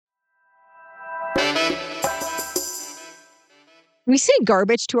We say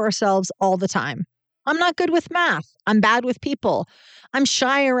garbage to ourselves all the time. I'm not good with math. I'm bad with people. I'm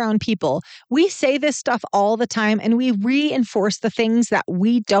shy around people. We say this stuff all the time and we reinforce the things that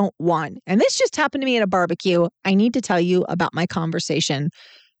we don't want. And this just happened to me at a barbecue. I need to tell you about my conversation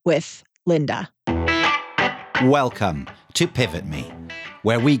with Linda. Welcome to Pivot Me,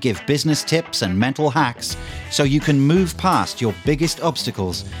 where we give business tips and mental hacks so you can move past your biggest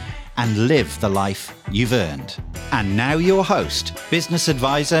obstacles and live the life you've earned. And now your host, business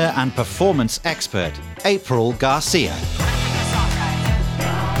advisor and performance expert, April Garcia.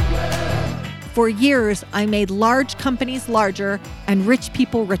 For years, I made large companies larger and rich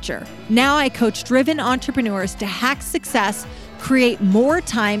people richer. Now I coach driven entrepreneurs to hack success, create more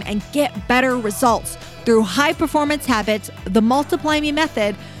time, and get better results through high performance habits, the Multiply Me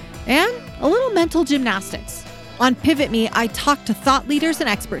method, and a little mental gymnastics. On Pivot Me, I talk to thought leaders and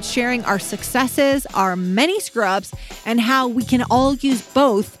experts sharing our successes, our many screw-ups, and how we can all use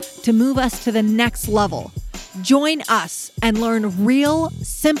both to move us to the next level. Join us and learn real,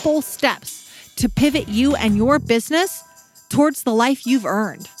 simple steps to pivot you and your business towards the life you've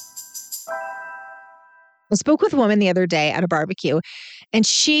earned. I spoke with a woman the other day at a barbecue, and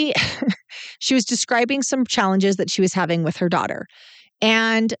she was describing some challenges that she was having with her daughter.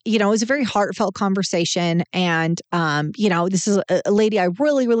 And, it was a very heartfelt conversation. And, this is a lady I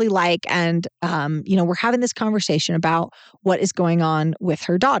really, really like. And, we're having this conversation about what is going on with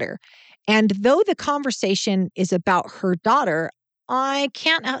her daughter. And though the conversation is about her daughter, I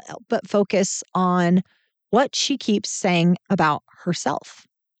can't help but focus on what she keeps saying about herself.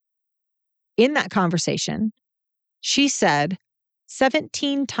 In that conversation, she said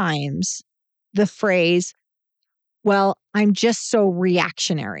 17 times the phrase, "Well, I'm just so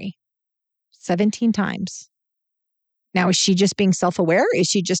reactionary." 17 times. Now, is she just being self-aware? Is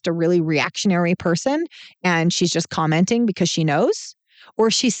she just a really reactionary person and she's just commenting because she knows? Or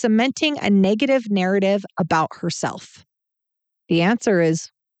is she cementing a negative narrative about herself? The answer is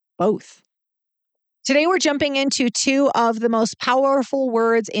both. Today, we're jumping into two of the most powerful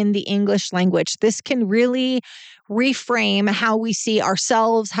words in the English language. This can really reframe how we see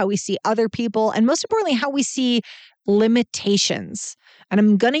ourselves, how we see other people, and most importantly, how we see limitations. And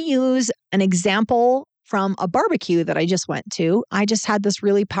I'm going to use an example from a barbecue that I just went to. I just had this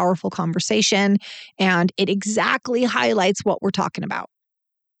really powerful conversation, and it exactly highlights what we're talking about.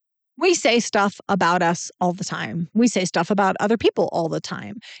 We say stuff about us all the time. We say stuff about other people all the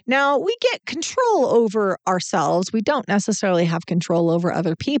time. Now, we get control over ourselves. We don't necessarily have control over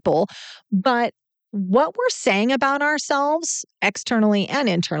other people, but what we're saying about ourselves externally and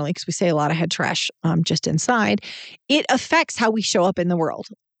internally, because we say a lot of head trash just inside, it affects how we show up in the world.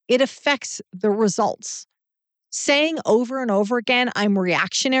 It affects the results. Saying over and over again, "I'm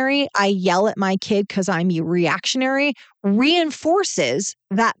reactionary," "I yell at my kid because I'm reactionary," reinforces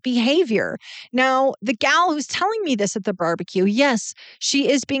that behavior. Now, the gal who's telling me this at the barbecue, yes, she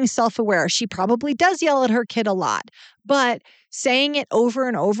is being self-aware. She probably does yell at her kid a lot, but saying it over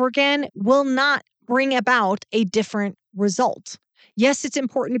and over again will not bring about a different result. Yes, it's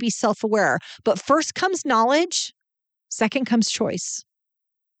important to be self-aware, but first comes knowledge, second comes choice.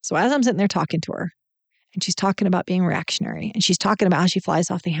 So as I'm sitting there talking to her, and she's talking about being reactionary, and she's talking about how she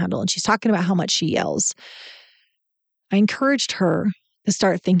flies off the handle, and she's talking about how much she yells, I encouraged her to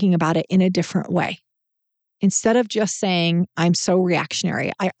start thinking about it in a different way. Instead of just saying, "I'm so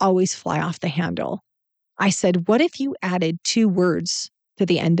reactionary, I always fly off the handle," I said, what if you added 2 words to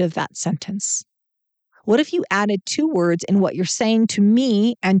the end of that sentence? What if you added 2 words in what you're saying to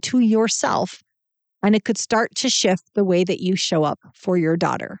me and to yourself, and it could start to shift the way that you show up for your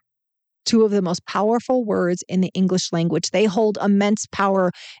daughter? 2 of the most powerful words in the English language. They hold immense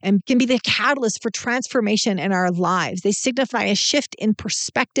power and can be the catalyst for transformation in our lives. They signify a shift in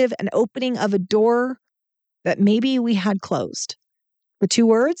perspective and opening of a door that maybe we had closed. The 2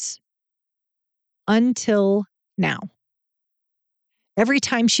 words, until now. Every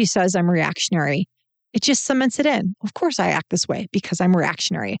time she says I'm reactionary, it just cements it in. Of course I act this way because I'm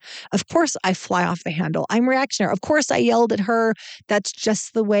reactionary. Of course I fly off the handle. I'm reactionary. Of course I yelled at her. That's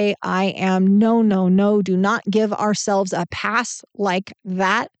just the way I am. No, no, no. Do not give ourselves a pass like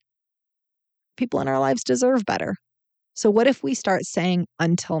that. People in our lives deserve better. So what if we start saying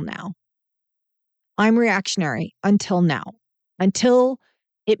until now? I'm reactionary until now. Until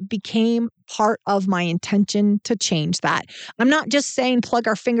It became part of my intention to change that. I'm not just saying plug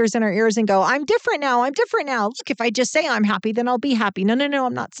our fingers in our ears and go, I'm different now. I'm different now. Look, if I just say I'm happy, then I'll be happy. No,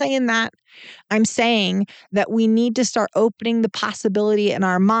 I'm not saying that. I'm saying that we need to start opening the possibility in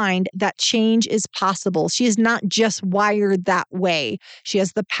our mind that change is possible. She is not just wired that way. She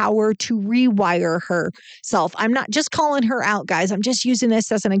has the power to rewire herself. I'm not just calling her out, guys. I'm just using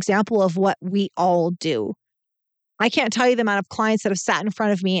this as an example of what we all do. I can't tell you the amount of clients that have sat in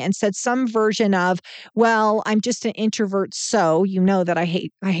front of me and said some version of, well, I'm just an introvert. So you know that I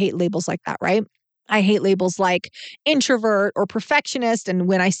hate labels like that, right? I hate labels like introvert or perfectionist. And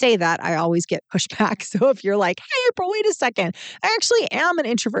when I say that, I always get pushback. So if you're like, hey, April, wait a second, I actually am an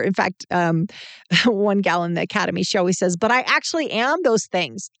introvert. In fact, one gal in the academy, she always says, but I actually am those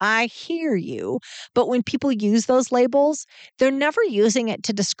things. I hear you. But when people use those labels, they're never using it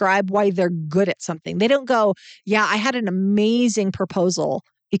to describe why they're good at something. They don't go, yeah, I had an amazing proposal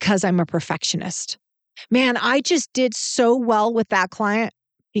because I'm a perfectionist. Man, I just did so well with that client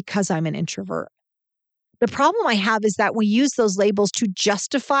because I'm an introvert. The problem I have is that we use those labels to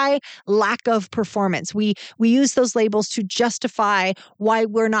justify lack of performance. We use those labels to justify why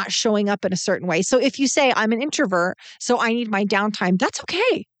we're not showing up in a certain way. So if you say I'm an introvert, so I need my downtime, that's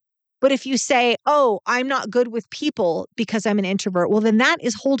okay. But if you say, oh, I'm not good with people because I'm an introvert, well, then that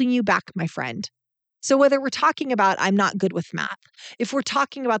is holding you back, my friend. So whether we're talking about I'm not good with math, if we're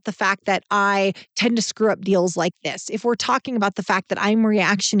talking about the fact that I tend to screw up deals like this, if we're talking about the fact that I'm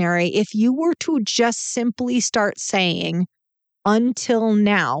reactionary, if you were to just simply start saying until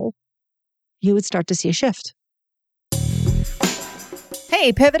now, you would start to see a shift.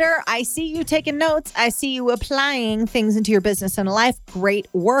 Hey, Pivoter, I see you taking notes. I see you applying things into your business and life. Great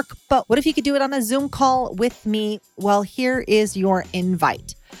work. But what if you could do it on a Zoom call with me? Well, here is your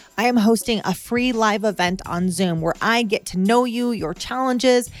invite. I am hosting a free live event on Zoom where I get to know you, your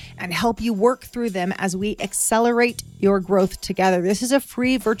challenges, and help you work through them as we accelerate your growth together. This is a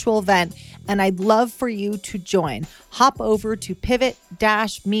free virtual event, and I'd love for you to join. Hop over to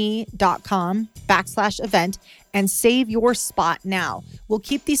pivot-me.com/event and save your spot now. We'll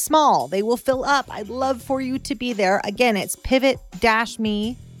keep these small. They will fill up. I'd love for you to be there. Again, it's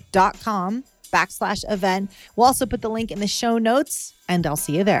pivot-me.com/event. We'll also put the link in the show notes, and I'll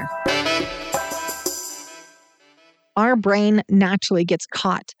see you there. Our brain naturally gets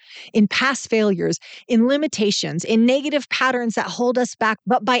caught in past failures, in limitations, in negative patterns that hold us back.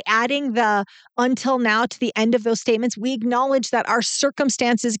 But by adding the until now to the end of those statements, we acknowledge that our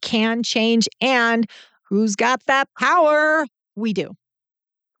circumstances can change. And who's got that power? We do.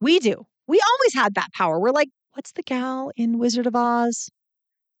 We do. We always had that power. We're like, what's the gal in Wizard of Oz?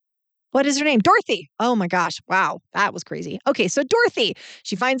 What is her name? Dorothy. Oh my gosh. Wow. That was crazy. Okay. So Dorothy,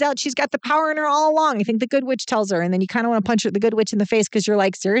 she finds out she's got the power in her all along. I think the good witch tells her, and then you kind of want to punch the good witch in the face because you're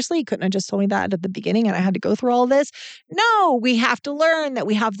like, seriously, you couldn't have just told me that at the beginning and I had to go through all this. No, we have to learn that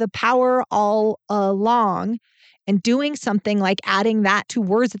we have the power all along. And doing something like adding that to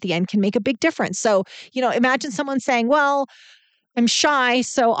words at the end can make a big difference. So, imagine someone saying, well, I'm shy,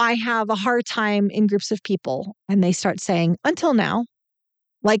 so I have a hard time in groups of people. And they start saying, until now.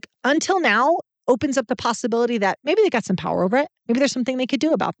 Like until now opens up the possibility that maybe they got some power over it. Maybe there's something they could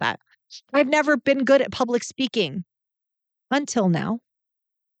do about that. I've never been good at public speaking until now.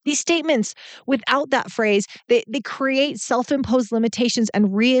 These statements without that phrase, they create self-imposed limitations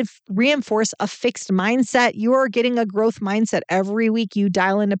and reinforce a fixed mindset. You are getting a growth mindset every week. You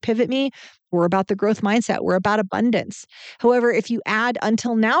dial into Pivot Me. We're about the growth mindset. We're about abundance. However, if you add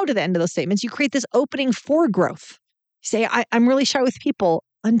until now to the end of those statements, you create this opening for growth. You say, I'm really shy with people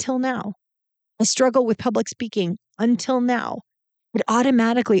until now. I struggle with public speaking until now. It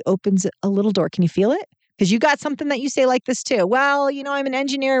automatically opens a little door. Can you feel it? Because you got something that you say like this too. Well, I'm an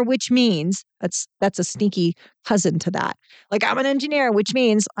engineer, which means that's a sneaky cousin to that. Like I'm an engineer, which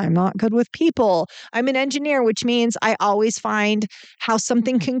means I'm not good with people. I'm an engineer, which means I always find how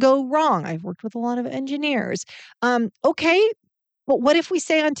something can go wrong. I've worked with a lot of engineers. Okay, but what if we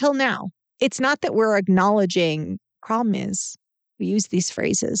say until now? It's not that we're acknowledging. Problem is, we use these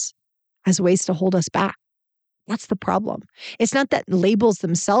phrases as ways to hold us back. That's the problem. It's not that labels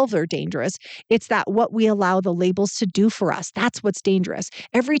themselves are dangerous. It's that what we allow the labels to do for us. That's what's dangerous.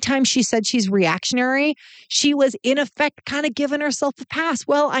 Every time she said she's reactionary, she was in effect kind of giving herself a pass.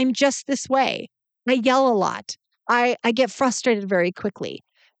 Well, I'm just this way. I yell a lot. I get frustrated very quickly.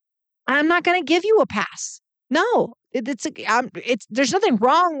 I'm not going to give you a pass. No, there's nothing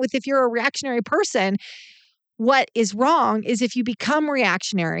wrong with if you're a reactionary person. What is wrong is if you become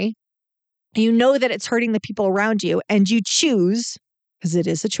reactionary, you know that it's hurting the people around you, and you choose, because it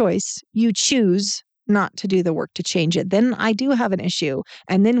is a choice, you choose not to do the work to change it, then I do have an issue.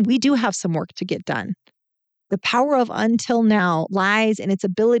 And then we do have some work to get done. The power of until now lies in its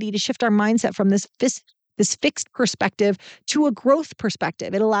ability to shift our mindset from this fixed perspective to a growth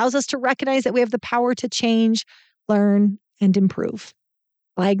perspective. It allows us to recognize that we have the power to change, learn, and improve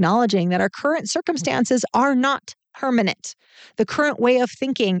by acknowledging that our current circumstances are not permanent. The current way of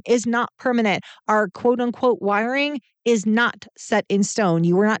thinking is not permanent. Our quote unquote wiring is not set in stone.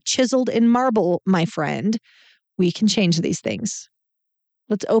 You were not chiseled in marble, my friend. We can change these things.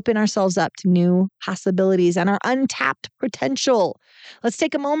 Let's open ourselves up to new possibilities and our untapped potential. Let's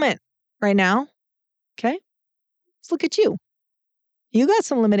take a moment right now. Okay? Let's look at you. You got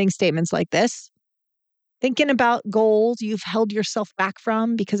some limiting statements like this. Thinking about goals you've held yourself back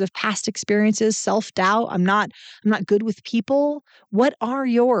from because of past experiences, self-doubt. I'm not good with people. What are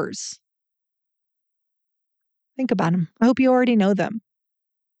yours? Think about them. I hope you already know them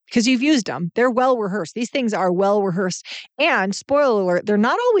because you've used them. They're well rehearsed. These things are well rehearsed. And spoiler alert, they're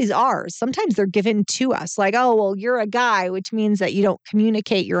not always ours. Sometimes they're given to us. Like, oh, well, you're a guy, which means that you don't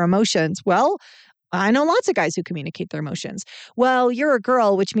communicate your emotions. Well, I know lots of guys who communicate their emotions. Well, you're a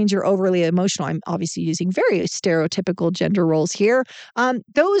girl, which means you're overly emotional. I'm obviously using very stereotypical gender roles here.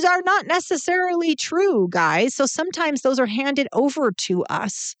 Those are not necessarily true, guys. So sometimes those are handed over to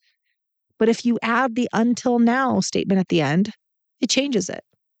us. But if you add the until now statement at the end, it changes it.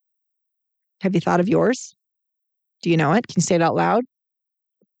 Have you thought of yours? Do you know it? Can you say it out loud?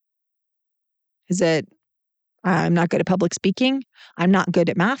 Is it, I'm not good at public speaking. I'm not good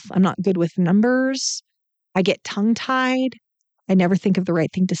at math. I'm not good with numbers. I get tongue-tied. I never think of the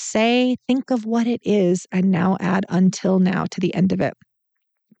right thing to say. Think of what it is and now add until now to the end of it.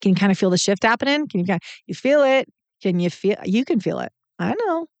 Can you kind of feel the shift happening? You feel it? You can feel it. I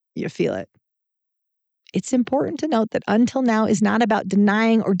know you feel it. It's important to note that until now is not about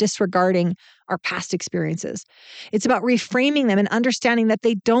denying or disregarding our past experiences. It's about reframing them and understanding that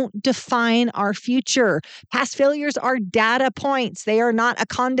they don't define our future. Past failures are data points. They are not a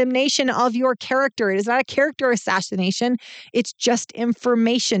condemnation of your character. It is not a character assassination. It's just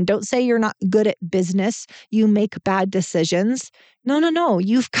information. Don't say you're not good at business. You make bad decisions. No.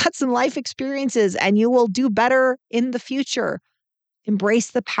 You've got some life experiences and you will do better in the future. Embrace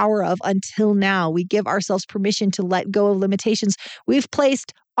the power of until now. We give ourselves permission to let go of limitations we've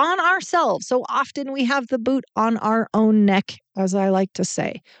placed on ourselves. So often we have the boot on our own neck, as I like to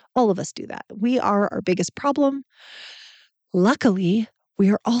say. All of us do that. We are our biggest problem. Luckily,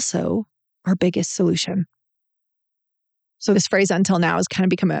 we are also our biggest solution. So this phrase until now has kind of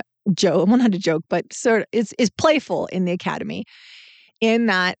become a joke. Well, not a joke, but sort of is playful in the academy in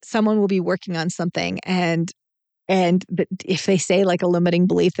that someone will be working on something and if they say like a limiting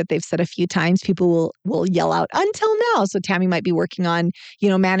belief that they've said a few times, people will yell out until now. So Tammy might be working on,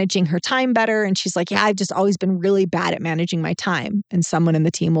 managing her time better. And she's like, yeah, I've just always been really bad at managing my time. And someone in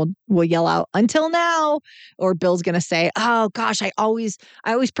the team will yell out until now. Or Bill's going to say, oh gosh, I always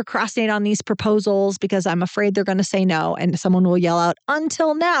procrastinate on these proposals because I'm afraid they're going to say no. And someone will yell out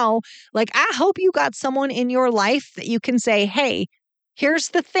until now. Like, I hope you got someone in your life that you can say, hey, here's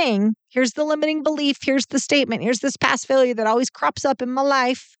the thing, here's the limiting belief, here's the statement, here's this past failure that always crops up in my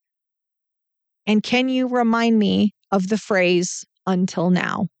life. And can you remind me of the phrase until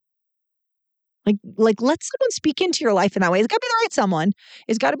now? Like let someone speak into your life in that way. It's got to be the right someone.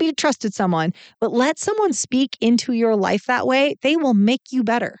 It's got to be a trusted someone. But let someone speak into your life that way. They will make you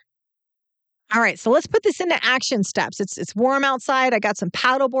better. All right, so let's put this into action steps. It's warm outside. I got some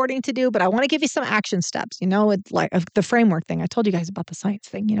paddle boarding to do, but I want to give you some action steps. It's like the framework thing. I told you guys about the science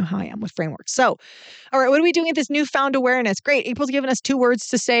thing. You know how I am with frameworks. So, all right, what are we doing with this newfound awareness? Great. April's given us 2 words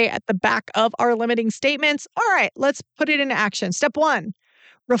to say at the back of our limiting statements. All right, let's put it into action. Step 1,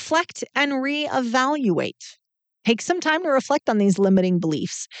 reflect and reevaluate. Take some time to reflect on these limiting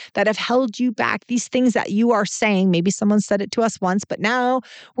beliefs that have held you back, these things that you are saying. Maybe someone said it to us once, but now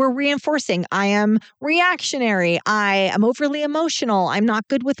we're reinforcing. I am reactionary. I am overly emotional. I'm not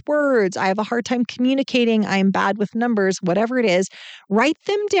good with words. I have a hard time communicating. I am bad with numbers, whatever it is. Write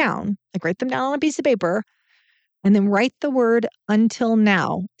them down, write them down on a piece of paper, and then write the word until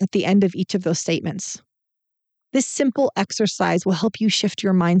now at the end of each of those statements. This simple exercise will help you shift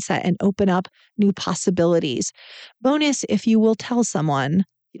your mindset and open up new possibilities. Bonus, if you will tell someone,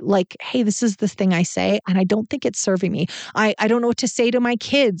 like, hey, this is the thing I say, and I don't think it's serving me. I don't know what to say to my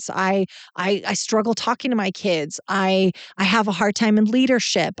kids. I struggle talking to my kids. I have a hard time in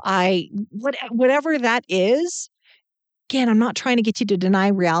leadership. Whatever that is, again, I'm not trying to get you to deny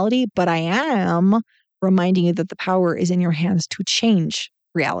reality, but I am reminding you that the power is in your hands to change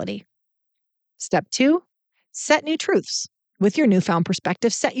reality. Step 2. Set new truths. With your newfound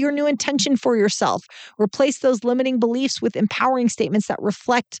perspective, set your new intention for yourself. Replace those limiting beliefs with empowering statements that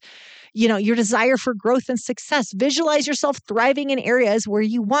reflect, your desire for growth and success. Visualize yourself thriving in areas where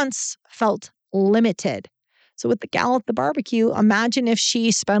you once felt limited. So with the gal at the barbecue, imagine if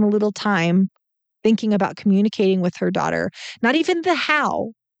she spent a little time thinking about communicating with her daughter. Not even the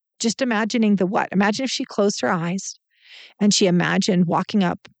how, just imagining the what. Imagine if she closed her eyes and she imagined walking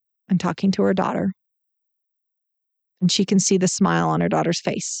up and talking to her daughter. And she can see the smile on her daughter's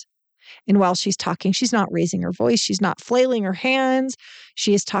face. And while she's talking, she's not raising her voice. She's not flailing her hands.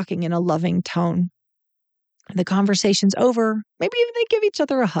 She is talking in a loving tone. The conversation's over. Maybe even they give each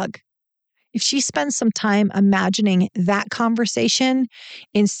other a hug. If she spends some time imagining that conversation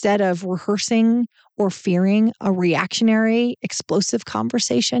instead of rehearsing or fearing a reactionary, explosive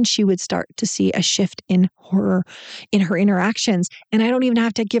conversation, she would start to see a shift in her interactions. And I don't even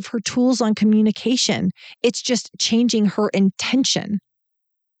have to give her tools on communication. It's just changing her intention.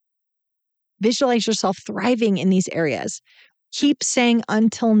 Visualize yourself thriving in these areas. Keep saying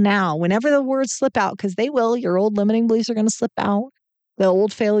until now. Whenever the words slip out, because they will, your old limiting beliefs are going to slip out. The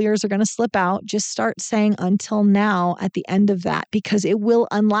old failures are going to slip out. Just start saying until now at the end of that, because it will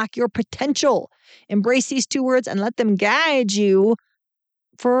unlock your potential. Embrace these 2 words and let them guide you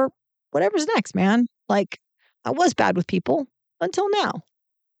for whatever's next, man. Like, I was bad with people until now.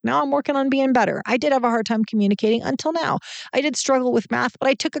 Now I'm working on being better. I did have a hard time communicating until now. I did struggle with math, but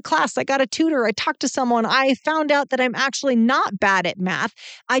I took a class. I got a tutor. I talked to someone. I found out that I'm actually not bad at math.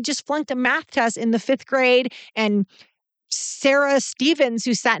 I just flunked a math test in the 5th grade, and Sarah Stevens,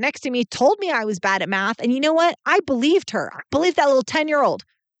 who sat next to me, told me I was bad at math. And you know what? I believed her. I believed that little 10-year-old.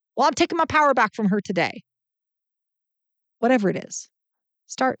 Well, I'm taking my power back from her today. Whatever it is,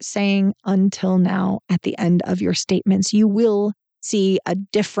 start saying until now at the end of your statements. You will see a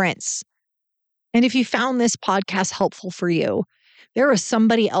difference. And if you found this podcast helpful for you, there is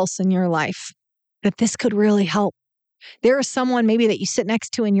somebody else in your life that this could really help. There is someone maybe that you sit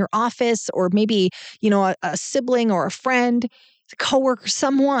next to in your office, or maybe, a sibling or a friend, a coworker,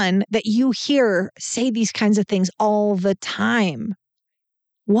 someone that you hear say these kinds of things all the time.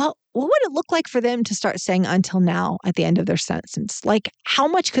 What would it look like for them to start saying until now at the end of their sentence? Like, how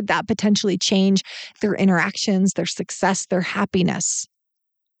much could that potentially change their interactions, their success, their happiness?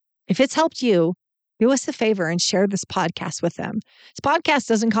 If it's helped you, do us a favor and share this podcast with them. This podcast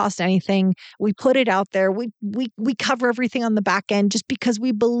doesn't cost anything. We put it out there. We cover everything on the back end just because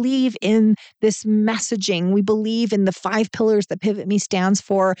we believe in this messaging. We believe in the 5 pillars that Pivot Me stands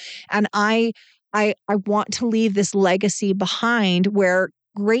for. And I want to leave this legacy behind where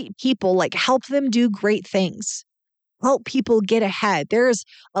great people, help them do great things. Help people get ahead. There's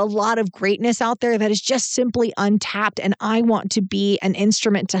a lot of greatness out there that is just simply untapped. And I want to be an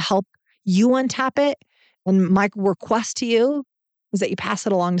instrument to help you untap it. And my request to you is that you pass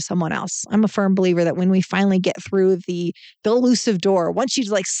it along to someone else. I'm a firm believer that when we finally get through the elusive door, once you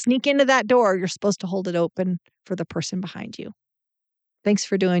sneak into that door, you're supposed to hold it open for the person behind you. Thanks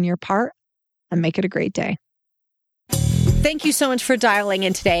for doing your part, and make it a great day. Thank you so much for dialing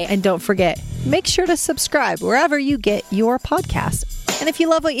in today. And don't forget, make sure to subscribe wherever you get your podcast. And if you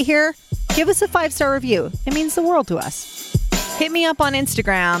love what you hear, give us a 5-star review. It means the world to us. Hit me up on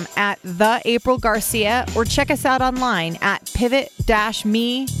Instagram at @TheAprilGarcia, or check us out online at pivot-me.com.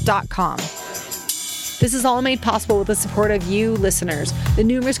 This is all made possible with the support of you listeners, the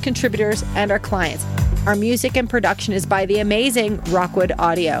numerous contributors, and our clients. Our music and production is by the amazing Rockwood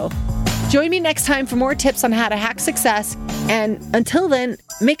Audio. Join me next time for more tips on how to hack success. And until then,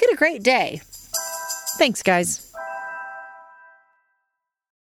 make it a great day. Thanks, guys.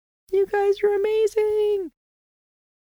 You guys are amazing.